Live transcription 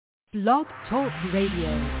Blog Talk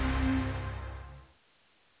Radio.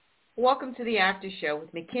 Welcome to the After Show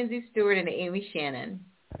with Mackenzie Stewart and Amy Shannon.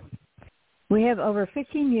 We have over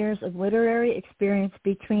 15 years of literary experience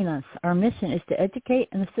between us. Our mission is to educate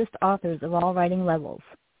and assist authors of all writing levels.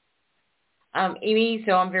 Amy,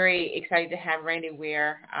 so I'm very excited to have Randy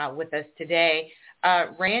Weir with us today.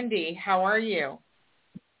 Randy, how are you?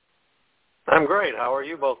 I'm great. How are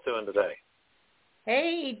you both doing today?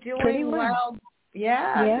 Hey, doing Pretty well.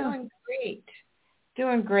 Yeah, doing great.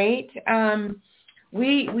 Doing great.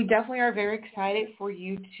 We definitely are very excited for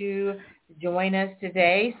you to join us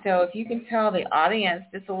today. So if you can tell the audience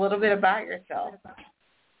just a little bit about yourself.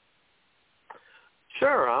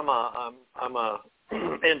 Sure. I'm a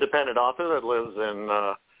independent author that lives in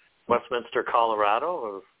Westminster,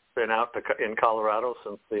 Colorado. I've been out in Colorado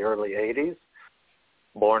since the early 80s.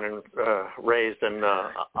 Born and raised in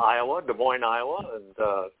Iowa, Des Moines, Iowa, and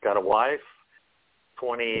got a wife,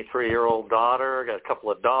 23-year-old daughter, got a couple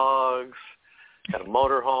of dogs, got a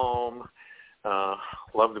motorhome.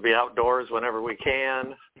 Love to be outdoors whenever we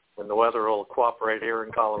can, when the weather will cooperate here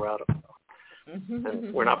in Colorado.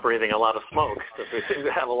 And we're not breathing a lot of smoke, because we seem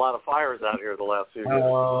to have a lot of fires out here the last few years.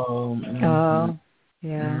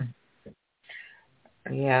 Yeah.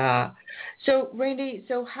 Yeah. So, Randy,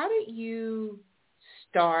 how did you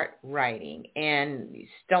start writing and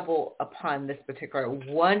stumble upon this particular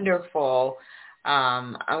wonderful,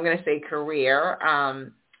 I'm going to say career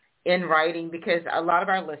in writing? Because a lot of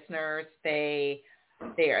our listeners, they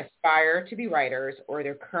aspire to be writers or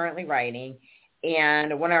they're currently writing.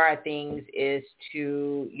 And one of our things is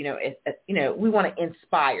to, we want to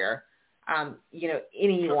inspire,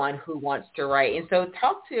 anyone who wants to write. And so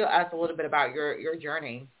talk to us a little bit about your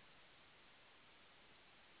journey.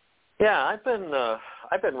 Yeah, I've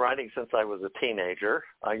been writing since I was a teenager.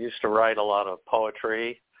 I used to write a lot of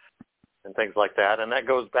poetry and things like that, and that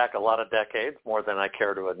goes back a lot of decades, more than I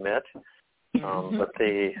care to admit. But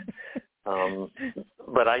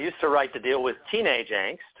I used to write to deal with teenage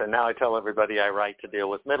angst, and now I tell everybody I write to deal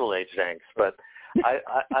with middle-aged angst. But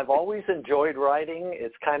I've always enjoyed writing.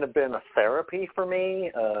 It's kind of been a therapy for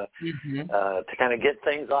me to kind of get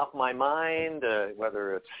things off my mind,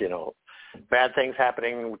 whether it's, bad things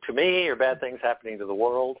happening to me or bad things happening to the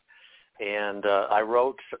world. And I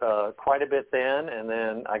wrote quite a bit then, and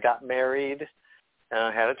then I got married,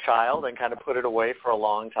 had a child, and kind of put it away for a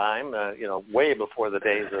long time, way before the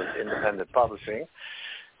days of independent publishing.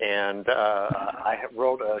 And I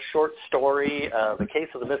wrote a short story, The Case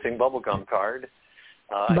of the Missing Bubblegum Card.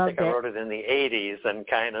 I wrote it in the 80s and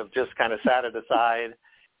kind of sat it aside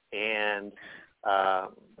and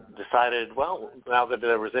decided, well, now that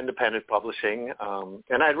there was independent publishing,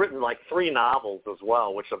 and I'd written like 3 novels as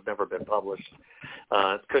well, which have never been published,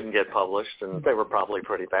 couldn't get published, and they were probably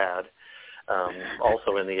pretty bad,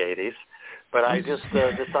 also in the 80s. But I just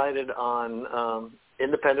decided on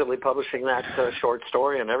independently publishing that short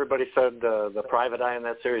story, and everybody said the private eye in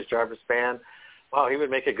that series, Jarvis Spann, wow, he would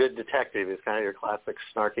make a good detective. He's kind of your classic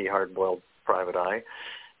snarky, hard-boiled private eye.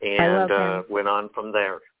 And went on from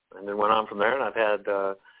there. And I've had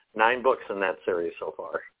 9 books in that series so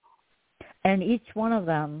far. And each one of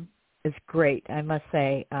them is great, I must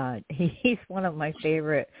say. He's one of my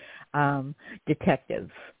favorite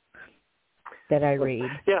detectives that I read.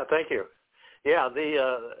 Yeah, thank you. Yeah,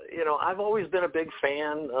 I've always been a big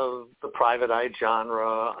fan of the private eye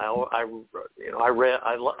genre. I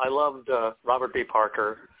loved Robert B.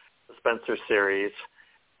 Parker, the Spencer series.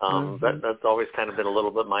 That's always kind of been a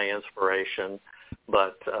little bit my inspiration.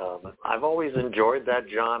 But I've always enjoyed that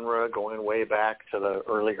genre, going way back to the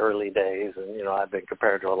early days. And, I've been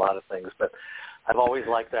compared to a lot of things. But I've always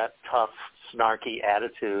liked that tough, snarky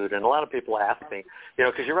attitude. And a lot of people ask me,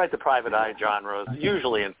 because you write the private eye genres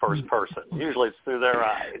usually in first person. Usually it's through their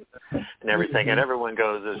eyes and everything. And everyone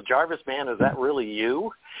goes, is Jarvis Man, is that really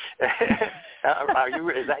you?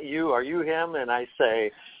 Is that you? Are you him? And I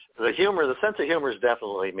say, the sense of humor is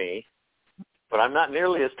definitely me. But I'm not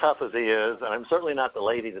nearly as tough as he is, and I'm certainly not the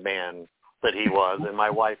ladies' man that he was, and my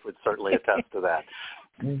wife would certainly attest to that.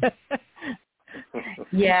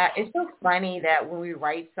 Yeah, it's so funny that when we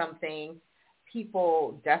write something,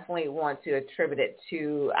 people definitely want to attribute it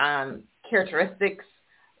to characteristics,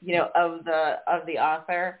 of the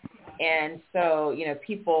author, and so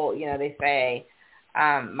people, they say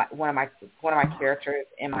one of my characters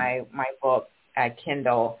in my book,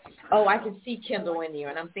 Kendall. Oh, I can see Kendall in you,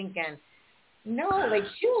 and I'm thinking, no,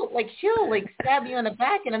 she'll stab you in the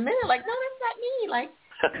back in a minute. Like, no, that's not me. Like,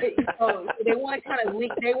 so they want to kind of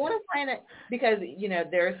link. They want to find it because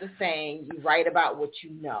there's the saying, you write about what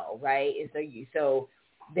you know, right? And so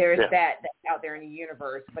there's that that's out there in the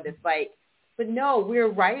universe. But it's like But no, we're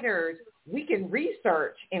writers. We can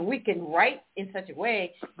research and we can write in such a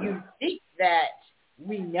way you think that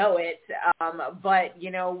we know it, but,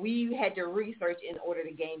 we had to research in order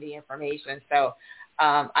to gain the information. So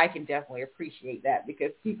I can definitely appreciate that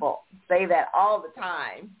because people say that all the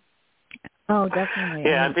time. Oh, definitely.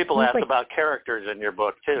 Yeah, and people ask about characters in your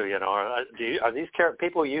book too. Are these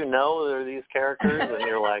people are these characters? And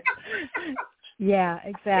you're like, yeah,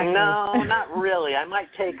 exactly. No, not really. I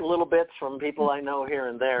might take little bits from people I know here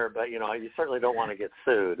and there, but you certainly don't want to get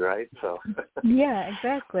sued, right? So. Yeah,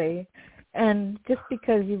 exactly. And just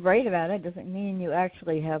because you write about it doesn't mean you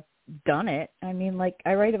actually have done it. I mean, like,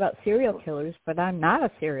 I write about serial killers, but I'm not a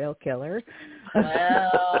serial killer.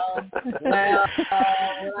 Well, that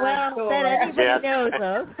anybody knows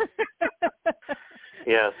of.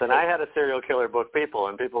 Yes, and I had a serial killer book,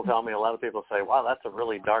 and people tell me, a lot of people say, wow, that's a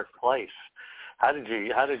really dark place. How did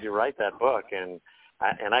you write that book? And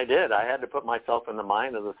I did. I had to put myself in the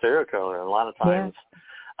mind of the serial killer. And a lot of times,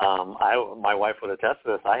 my wife would attest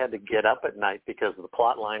to this. I had to get up at night because the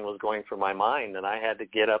plot line was going through my mind, and I had to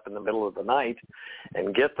get up in the middle of the night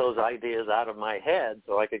and get those ideas out of my head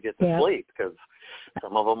so I could get to sleep, because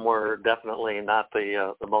some of them were definitely not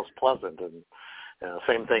the most pleasant. And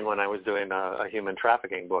same thing when I was doing a human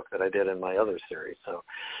trafficking book that I did in my other series. So,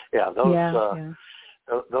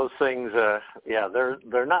 those things,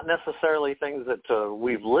 they're not necessarily things that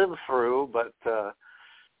we've lived through, but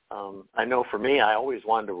I know for me, I always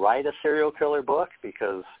wanted to write a serial killer book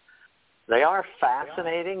because they are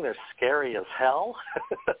fascinating. They're scary as hell.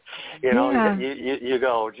 You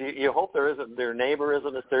go, you hope their neighbor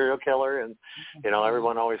isn't a serial killer. And,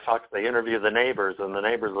 everyone always they interview the neighbors, and the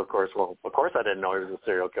neighbors, of course, of course I didn't know he was a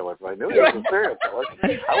serial killer. If I knew he was a serial killer,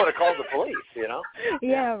 I would have called the police,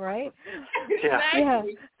 Yeah, right? Exactly. Yeah.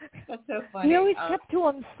 That's so funny. He always kept to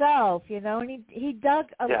himself, and he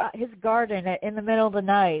dug his garden in the middle of the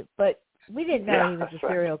night, but we didn't know he was a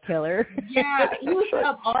serial killer. Yeah, he was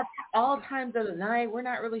up all times of the night. We're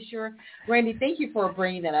not really sure. Randy, thank you for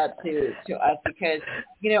bringing that up to us because,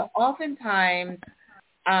 oftentimes,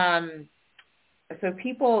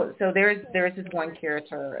 there's this one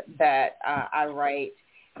character that I write.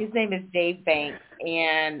 His name is Dave Banks,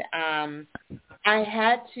 and I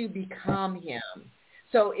had to become him.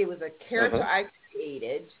 So it was a character I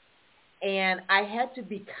created, and I had to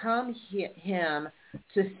become him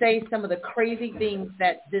to say some of the crazy things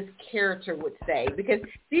that this character would say, because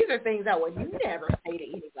these are things I would never say to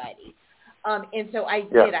anybody. And so I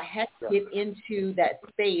did. I had to get into that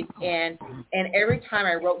space, and every time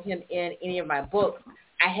I wrote him in any of my books,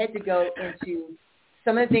 I had to go into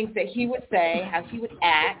some of the things that he would say, how he would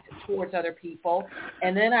act towards other people,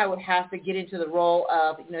 and then I would have to get into the role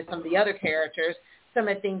of, some of the other characters, some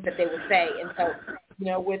of the things that they would say. And so,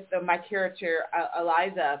 with my character,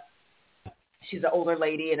 Eliza, she's an older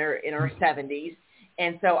lady in her 70s.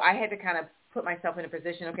 And so I had to kind of put myself in a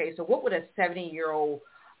position, okay, so what would a 70-year-old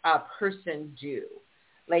person do,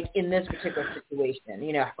 like in this particular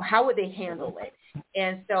situation? How would they handle it?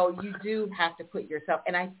 And so you do have to put yourself,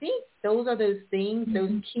 and I think those are those things,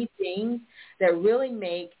 those key things that really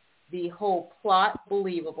make the whole plot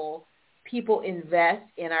believable. People invest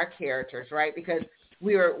in our characters, right? Because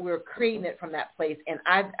we're creating it from that place. And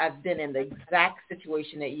I've been in the exact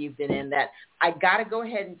situation that you've been in, that I got to go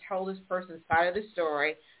ahead and tell this person's side of the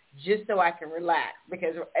story just so I can relax,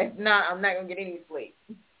 because if not, I'm not going to get any sleep.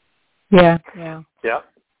 Yeah. You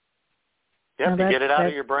have to get it out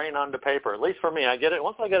of your brain onto paper. At least for me, I get it.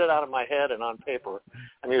 Once I get it out of my head and on paper,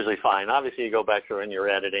 I'm usually fine. Obviously, you go back through and you're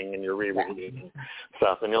editing and you're rereading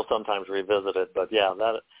stuff, and you'll sometimes revisit it. But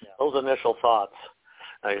those initial thoughts,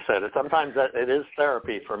 like I said, sometimes it is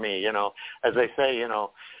therapy for me. As they say,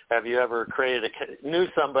 have you ever knew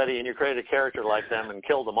somebody and you created a character like them and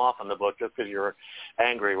killed them off in the book just because you're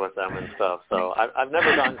angry with them and stuff? So I've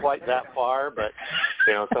never gone quite that far, but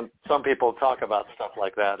some people talk about stuff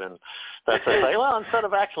like that, and that's they say, well, instead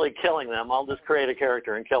of actually killing them, I'll just create a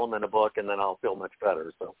character and kill them in a book, and then I'll feel much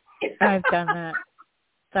better. So I've done that.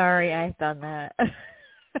 Sorry, I've done that.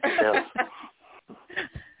 Yes.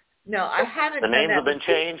 No, I haven't. The names have been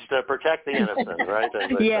changed to protect the innocent, right?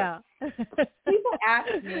 Yeah. People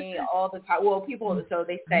ask me all the time. Well, so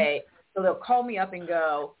they'll call me up and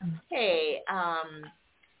go, hey,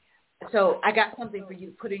 so I got something for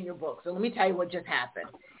you to put in your book. So let me tell you what just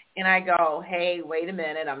happened. And I go, hey, wait a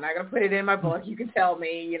minute. I'm not going to put it in my book. You can tell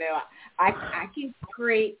me, I can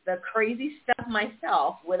create the crazy stuff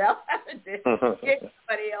myself without having to get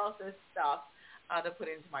somebody else's stuff to put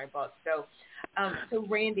into my book. So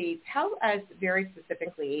Randy, tell us very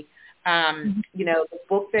specifically, the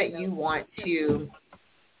book that you want to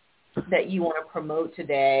promote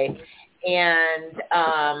today, and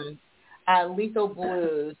Lethal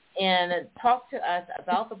Blues, and talk to us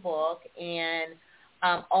about the book. And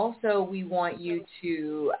also, we want you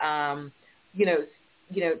to, after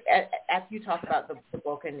you talk about the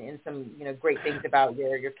book and some, great things about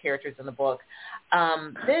your characters in the book,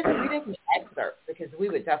 then read us an excerpt, because we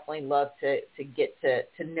would definitely love to get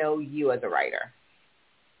to know you as a writer.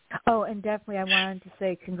 Oh, and definitely I wanted to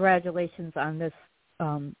say congratulations on this,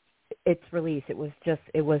 its release. It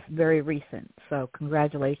was very recent, so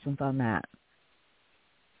congratulations on that.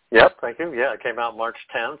 Yep, thank you. Yeah, it came out March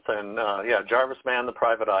 10th, and Jarvis Man, the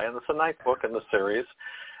Private Eye, and it's a ninth book in the series.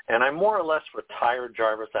 And I more or less retired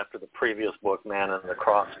Jarvis after the previous book, Man in the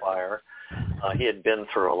Crossfire. He had been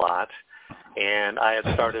through a lot, and I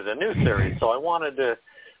had started a new series, so I wanted to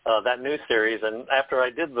that new series. And after I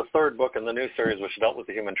did the third book in the new series, which dealt with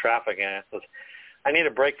the human trafficking, I said, I need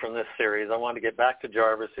a break from this series. I wanted to get back to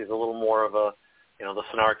Jarvis. He's a little more of a, the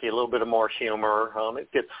snarky, a little bit of more humor.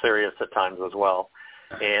 It gets serious at times as well.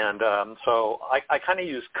 And so I kind of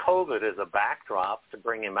used COVID as a backdrop to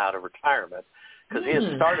bring him out of retirement, because he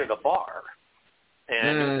had started a bar.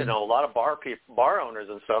 And, a lot of bar owners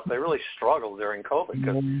and stuff, they really struggled during COVID,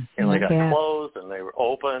 because they got closed and they were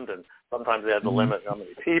opened, and sometimes they had to limit how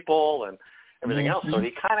many people and everything else. So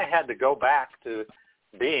he kind of had to go back to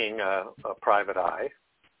being a private eye.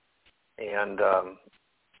 And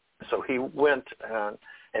so he went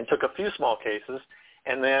and took a few small cases.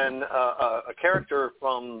 And then a character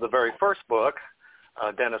from the very first book,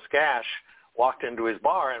 Dennis Gash, walked into his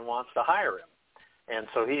bar and wants to hire him. And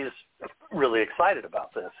so he's really excited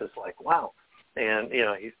about this. It's like, wow. And, he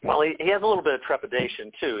has a little bit of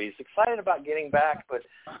trepidation, too. He's excited about getting back, but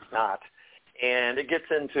not. And it gets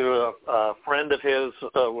into a friend of his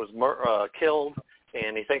was killed,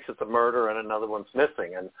 and he thinks it's a murder, and another one's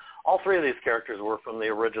missing. And all three of these characters were from the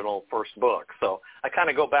original first book. So I kind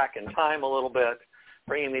of go back in time a little bit,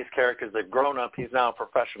 bringing these characters. They've grown up. He's now a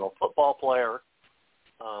professional football player,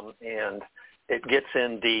 and it gets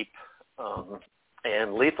in deep.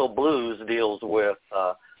 And Lethal Blues deals with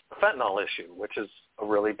the fentanyl issue, which is a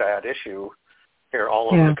really bad issue here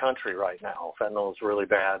all over the country right now. Fentanyl is really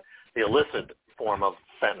bad. The illicit form of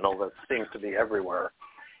fentanyl that seems to be everywhere.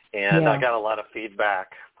 And I got a lot of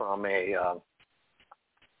feedback from a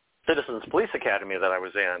Citizens Police Academy that I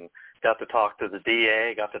was in. Got to talk to the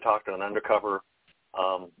DA, got to talk to an undercover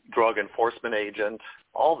drug enforcement agent,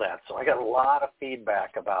 all that. So I got a lot of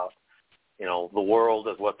feedback about, the world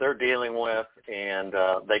is what they're dealing with, and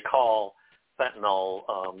they call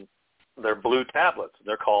fentanyl, they're blue tablets.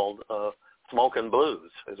 They're called smoking blues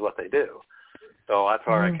is what they do. So that's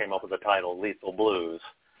where I came up with the title, Lethal Blues,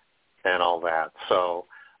 and all that. So,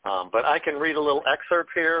 but I can read a little excerpt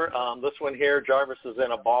here. This one here, Jarvis is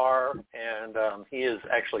in a bar, and he is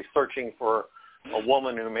actually searching for a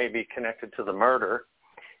woman who may be connected to the murder.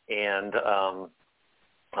 And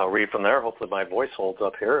I'll read from there. Hopefully my voice holds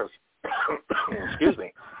up here. Excuse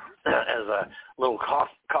me, as a little cough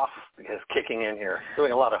is kicking in here.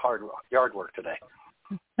 Doing a lot of hard yard work today.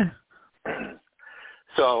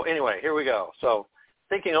 So anyway, here we go. So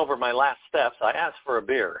thinking over my last steps, I asked for a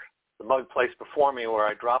beer. The mug placed before me where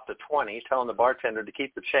I dropped a 20, telling the bartender to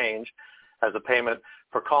keep the change as a payment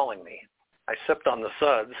for calling me. I sipped on the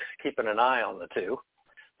suds, keeping an eye on the two.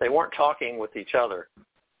 They weren't talking with each other,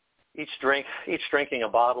 each drinking a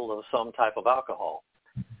bottle of some type of alcohol.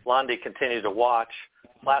 Blondie continued to watch.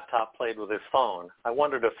 Laptop played with his phone. I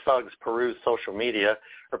wondered if thugs perused social media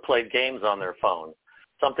or played games on their phone,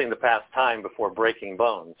 something to pass time before breaking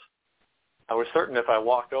bones. I was certain if I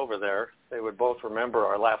walked over there, they would both remember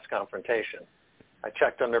our last confrontation. I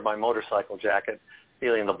checked under my motorcycle jacket,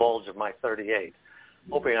 feeling the bulge of my .38,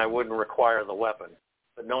 hoping I wouldn't require the weapon,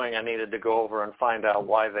 but knowing I needed to go over and find out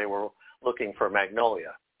why they were looking for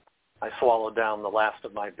Magnolia. I swallowed down the last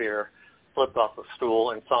of my beer, flipped off the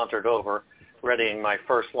stool, and sauntered over, readying my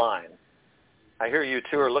first line. I hear you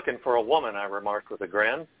two are looking for a woman, I remarked with a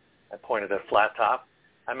grin. I pointed at Flat Top.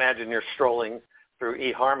 I imagine you're strolling through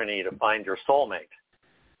eHarmony to find your soulmate.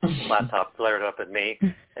 Flat Top glared up at me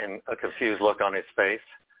and a confused look on his face.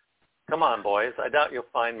 Come on, boys. I doubt you'll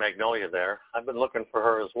find Magnolia there. I've been looking for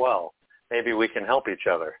her as well. Maybe we can help each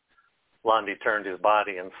other. Blondie turned his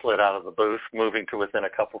body and slid out of the booth, moving to within a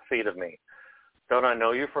couple feet of me. Don't I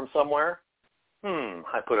know you from somewhere?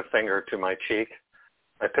 I put a finger to my cheek.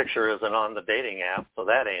 My picture isn't on the dating app, so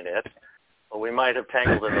that ain't it. But we might have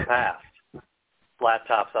tangled in the past. Flat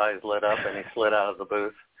Top's eyes lit up, and he slid out of the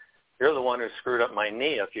booth. You're the one who screwed up my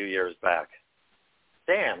knee a few years back.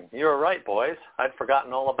 Damn, you were right, boys. I'd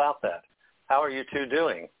forgotten all about that. How are you two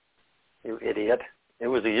doing? You idiot. It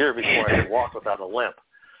was a year before I could walk without a limp.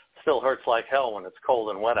 Still hurts like hell when it's cold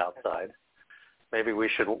and wet outside. Maybe we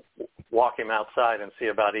should walk him outside and see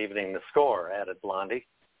about evening the score, added Blondie.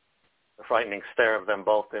 The frightening stare of them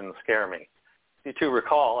both didn't scare me. If you two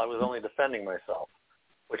recall, I was only defending myself,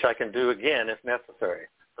 which I can do again if necessary.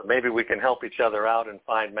 But maybe we can help each other out and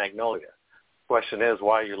find Magnolia. Question is,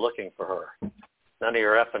 why are you looking for her? None of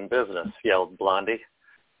your effing business, yelled Blondie.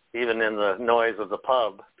 Even in the noise of the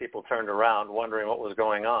pub, people turned around wondering what was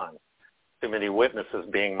going on. Too many witnesses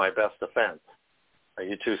being my best defense. Are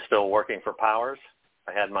you two still working for Powers?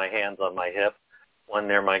 I had my hands on my hip, one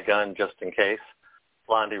near my gun just in case.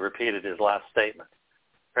 Blondie repeated his last statement.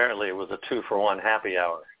 Apparently it was a 2-for-1 happy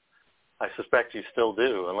hour. I suspect you still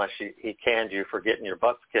do, unless he canned you for getting your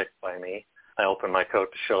butts kicked by me. I opened my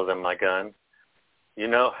coat to show them my gun.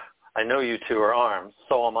 I know you two are armed,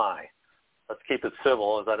 so am I. Let's keep it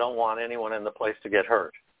civil, as I don't want anyone in the place to get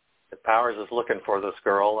hurt. If Powers is looking for this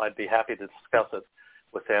girl, I'd be happy to discuss it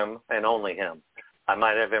with him and only him. I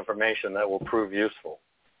might have information that will prove useful.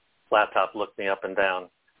 Flat Top looked me up and down.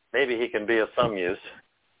 Maybe he can be of some use.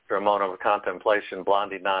 After a moment of contemplation,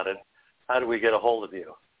 Blondie nodded. How do we get a hold of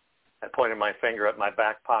you? I pointed my finger at my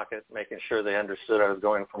back pocket, making sure they understood I was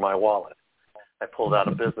going for my wallet. I pulled out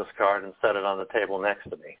a business card and set it on the table next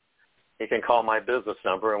to me. You can call my business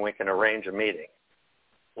number and we can arrange a meeting.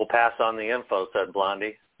 We'll pass on the info, said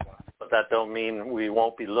Blondie, but that don't mean we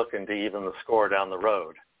won't be looking to even the score down the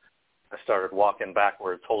road. I started walking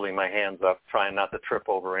backwards, holding my hands up, trying not to trip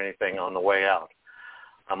over anything on the way out.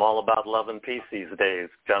 I'm all about love and peace these days,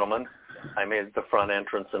 gentlemen. I made the front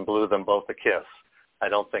entrance and blew them both a kiss. I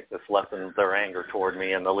don't think this lessens their anger toward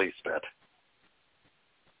me in the least bit.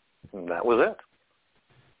 And that was it.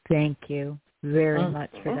 Thank you very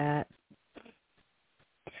much for that.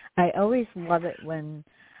 I always love it when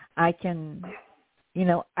I can,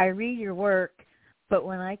 I read your work, but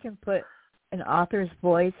when I can put an author's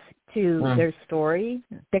voice to their story,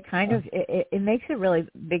 it makes a really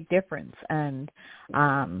big difference. And,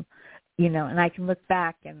 and I can look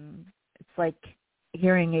back and it's like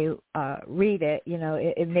hearing you read it,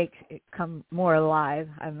 it makes it come more alive,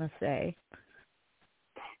 I must say.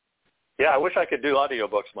 Yeah, I wish I could do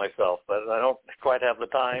audiobooks myself, but I don't quite have the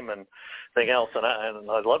time and thing else. And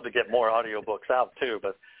I'd love to get more audiobooks out too,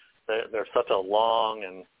 but they're such a long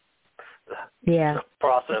and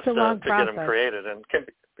process to get them created, and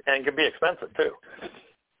can be expensive too.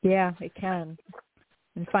 Yeah, it can.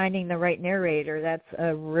 And finding the right narrator, that's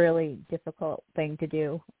a really difficult thing to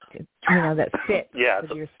do, that fits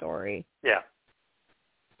with your story. Yeah.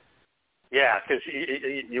 Yeah, because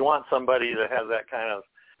you want somebody that has that kind of,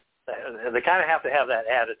 they kind of have to have that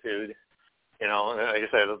attitude, like I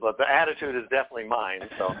said, but the attitude is definitely mine.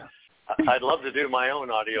 So I'd love to do my own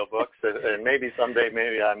audiobooks, and maybe someday,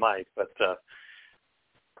 I might. But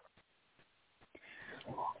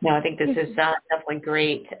no, I think this is definitely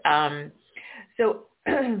great. So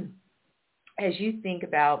as you think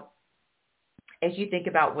about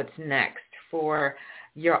what's next for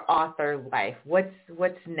your author life, what's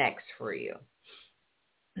next for you?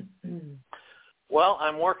 Well,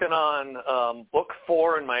 I'm working on book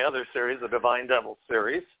 4 in my other series, the Divine Devil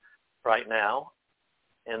series, right now.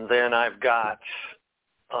 And then I've got,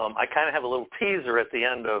 I kind of have a little teaser at the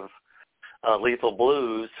end of Lethal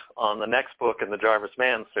Blues on the next book in the Jarvis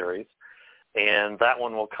Mann series. And that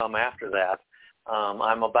one will come after that.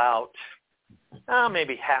 I'm about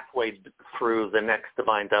maybe halfway through the next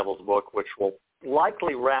Divine Devils book, which will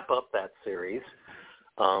likely wrap up that series.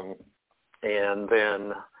 And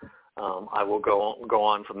then I will go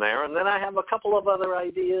on from there. And then I have a couple of other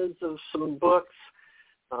ideas of some books.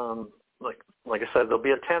 Like I said, there'll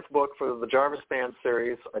be a 10th book for the Jarvis Band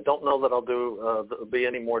series. I don't know that there'll be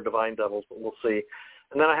any more Divine Devils, but we'll see.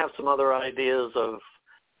 And then I have some other ideas of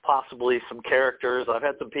possibly some characters. I've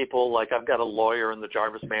had some people, like I've got a lawyer in the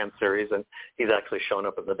Jarvis Band series, and he's actually shown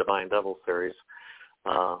up in the Divine Devils series.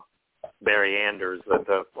 Barry Anders, that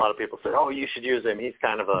a lot of people say, oh, you should use him. He's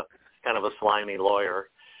kind of a slimy lawyer.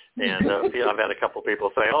 And I've had a couple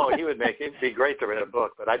people say, oh, it'd be great to write a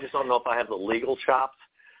book, but I just don't know if I have the legal chops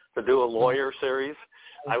to do a lawyer series.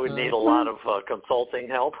 I would need a lot of consulting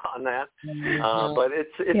help on that. But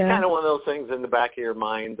it's kind of one of those things in the back of your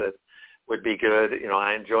mind that would be good.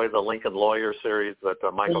 I enjoy the Lincoln Lawyer series that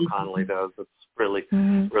Michael Connelly does. It's really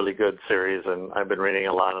good series, and I've been reading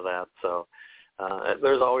a lot of that. So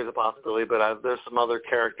there's always a possibility, but there's some other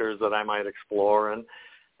characters that I might explore, and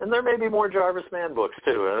there may be more Jarvis Mann books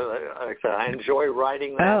too. Like I said, I enjoy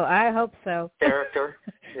writing that. Oh, I hope so. Character,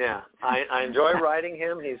 yeah, I enjoy writing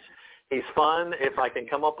him. He's fun. If I can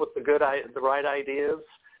come up with the right ideas,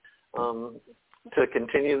 to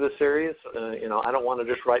continue the series. I don't want to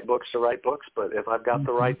just write books to write books, but if I've got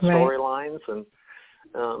the right storylines and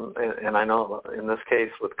I know in this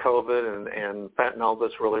case with COVID and fentanyl,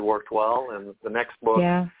 this really worked well. And the next book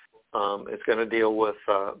is going to deal with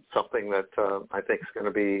something that I think is going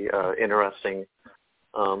to be interesting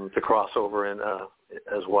to cross over in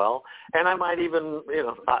as well. And I might even,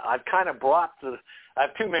 I've kind of I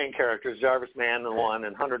have two main characters, Jarvis Man in one,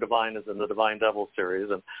 and Hunter Divine is in the Divine Devil series.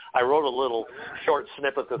 And I wrote a little short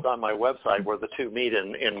snippet that's on my website where the two meet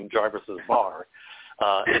in Jarvis's bar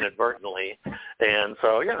inadvertently. And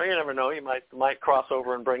so, you never know. You might cross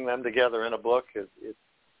over and bring them together in a book.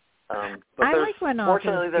 But I like when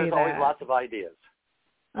fortunately, there's always that. lots of ideas.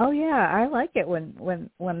 Oh yeah, I like it when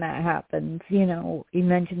that happens. You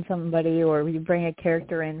mention somebody or you bring a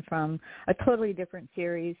character in from a totally different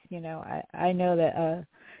series. I know that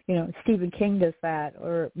Stephen King does that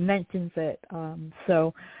or mentions it.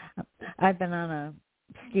 So I've been on a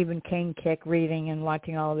Stephen King kick, reading and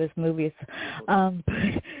watching all of his movies.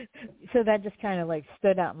 So that just kind of like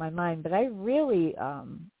stood out in my mind. But I really I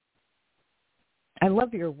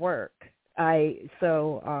love your work.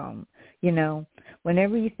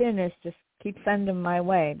 Whenever you finish, just keep sending them my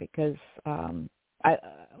way because,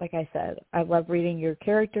 like I said, I love reading your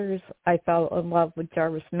characters. I fell in love with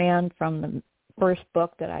Jarvis Man from the first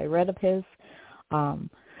book that I read of his, and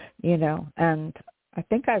I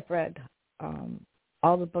think I've read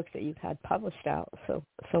all the books that you've had published out so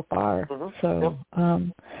far. Mm-hmm. So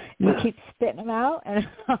you keep spitting them out, and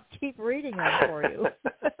I'll keep reading them for you.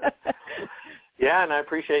 Yeah, and I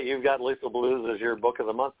appreciate you've got Lethal Blues as your book of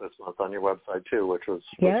the month this month on your website too, which was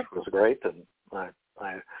great, and I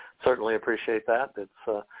certainly appreciate that. It's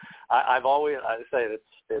I've always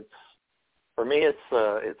it's for me it's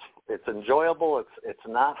enjoyable. It's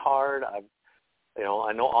not hard. I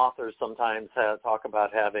know authors sometimes talk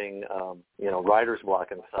about having writer's block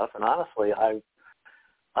and stuff, and honestly,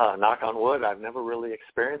 knock on wood, I've never really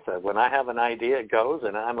experienced that. When I have an idea, it goes,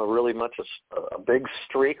 and I'm really much a big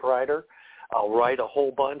streak writer. I'll write a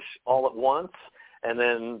whole bunch all at once, and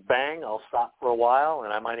then bang, I'll stop for a while,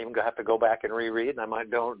 and I might even have to go back and reread, and I might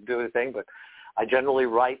don't do anything, but I generally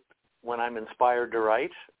write when I'm inspired to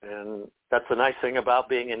write, and that's the nice thing about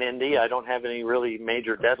being an indie. I don't have any really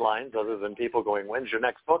major deadlines other than people going, when's your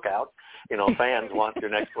next book out? Fans want your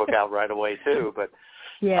next book out right away too, but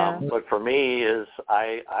but for me is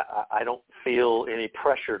I don't feel any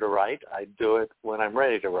pressure to write. I do it when I'm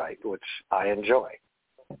ready to write, which I enjoy.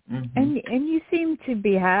 Mm-hmm. And you seem to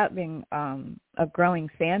be having a growing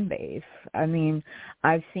fan base. I mean,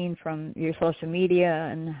 I've seen from your social media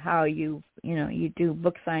and how you do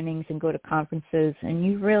book signings and go to conferences, and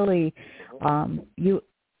you really you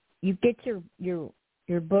get your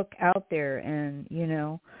book out there and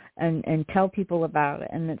and tell people about it.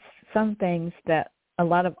 And it's some things that a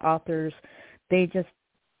lot of authors they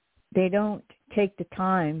don't take the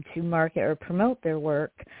time to market or promote their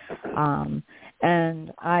work.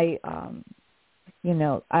 And I'm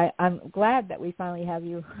glad that we finally have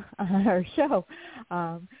you on our show.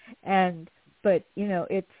 But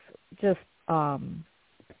it's just,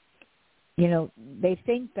 they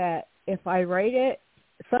think that if I write it,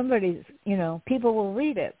 people will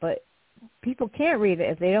read it, but people can't read it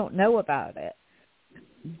if they don't know about it.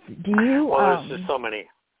 Do you? Well, there's just so many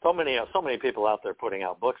people out there putting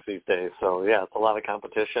out books these days. So yeah, it's a lot of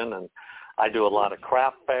competition, and I do a lot of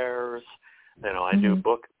craft fairs. I do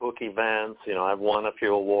book events. I've won a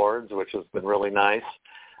few awards, which has been really nice.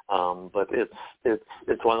 But it's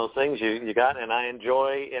one of those things you got, and I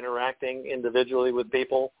enjoy interacting individually with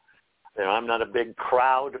people. I'm not a big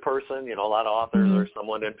crowd person. A lot of authors are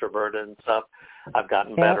somewhat introverted and stuff. I've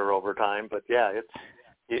gotten better over time, but yeah,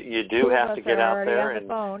 you do have to get out there and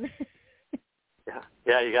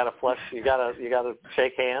you got to flesh. You got to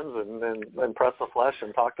shake hands and press the flesh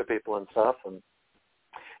and talk to people and stuff and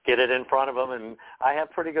get it in front of them. And I have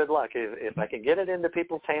pretty good luck if I can get it into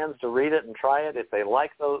people's hands to read it and try it. If they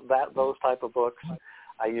like those type of books,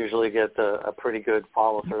 I usually get a pretty good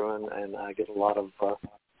follow through and I get a lot of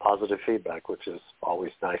positive feedback, which is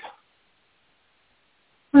always nice.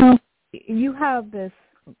 Well, you have this,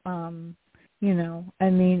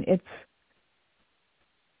 it's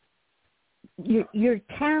your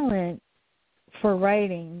talent for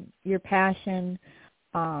writing, your passion,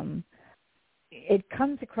 it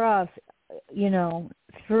comes across,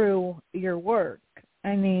 through your work.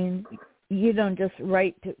 I mean, you don't just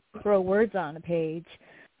write to throw words on a page.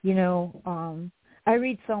 I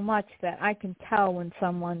read so much that I can tell when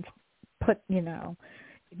someone's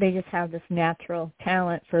they just have this natural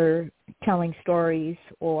talent for telling stories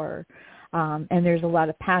and there's a lot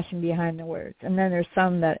of passion behind the words. And then there's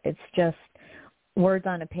some that it's just words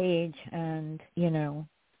on a page and,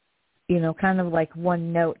 kind of like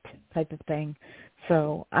one note type of thing.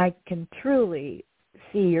 So I can truly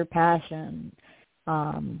see your passion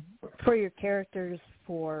for your characters,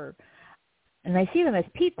 and I see them as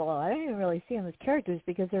people. I don't even really see them as characters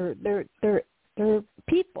because they're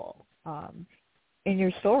people in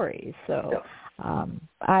your stories. So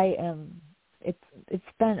it's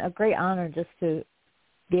been a great honor just to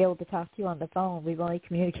be able to talk to you on the phone. We've only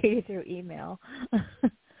communicated through email.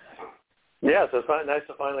 Yes, it's nice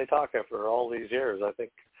to finally talk after all these years. I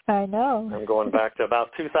think I know. I'm going back to about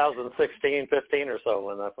 2016, 15 or so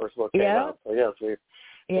when that first book came out. So yes,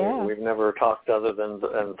 we've never talked other than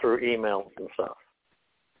through emails and stuff.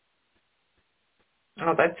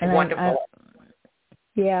 Oh, that's wonderful.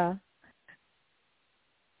 Yeah.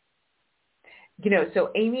 So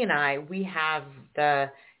Amy and I, we have the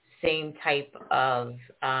same type of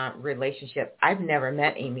relationship. I've never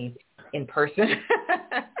met Amy in person.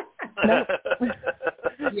 Nope.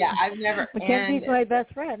 Yeah, I've never. Mackenzie's my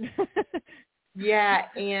best friend. Yeah,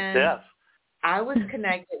 and yes. I was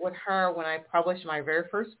connected with her when I published my very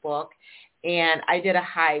first book, and I did a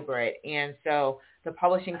hybrid. And so the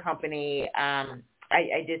publishing company,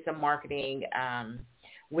 I did some marketing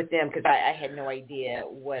with them because I had no idea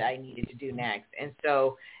what I needed to do next. And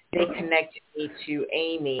so they connected me to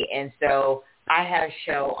Amy, and so I had a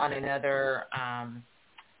show on another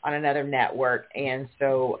network, and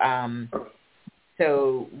so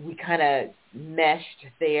so we kind of meshed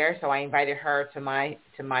there. So I invited her to my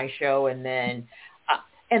show, and then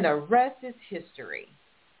and the rest is history.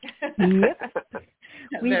 Yep.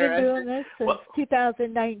 We've been doing this since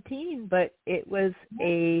 2019, but it was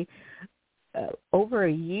over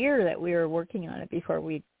a year that we were working on it before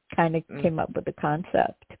we kind of came up with the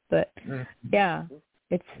concept. But yeah,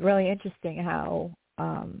 it's really interesting how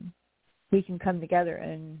we can come together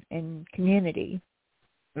in community.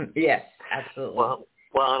 Yes, absolutely. Well,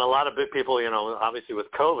 and a lot of big people, obviously with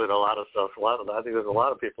COVID, I think there's a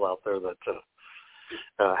lot of people out there that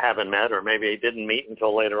haven't met or maybe didn't meet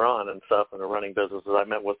until later on and stuff and are running businesses. I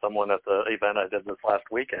met with someone at the event I did this last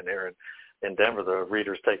weekend here in Denver, the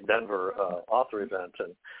Readers Take Denver author event,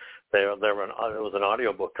 and it was an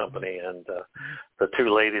audiobook company, and the two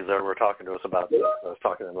ladies that were talking to us I was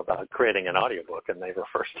talking to them about creating an audiobook, and they were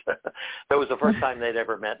that was the first time they'd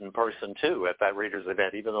ever met in person too at that Readers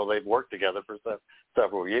event, even though they'd worked together for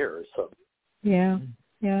several years. So yeah.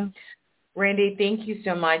 Randy, thank you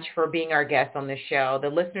so much for being our guest on the show. The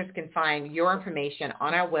listeners can find your information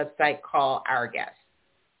on our website called Our Guest.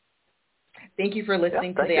 Thank you for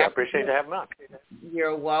listening to the I appreciate having me on.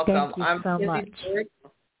 You're welcome. Thank you so much.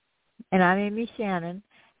 And I'm Amy Shannon,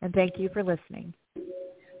 and thank you for listening.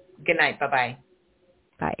 Good night. Bye-bye.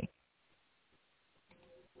 Bye.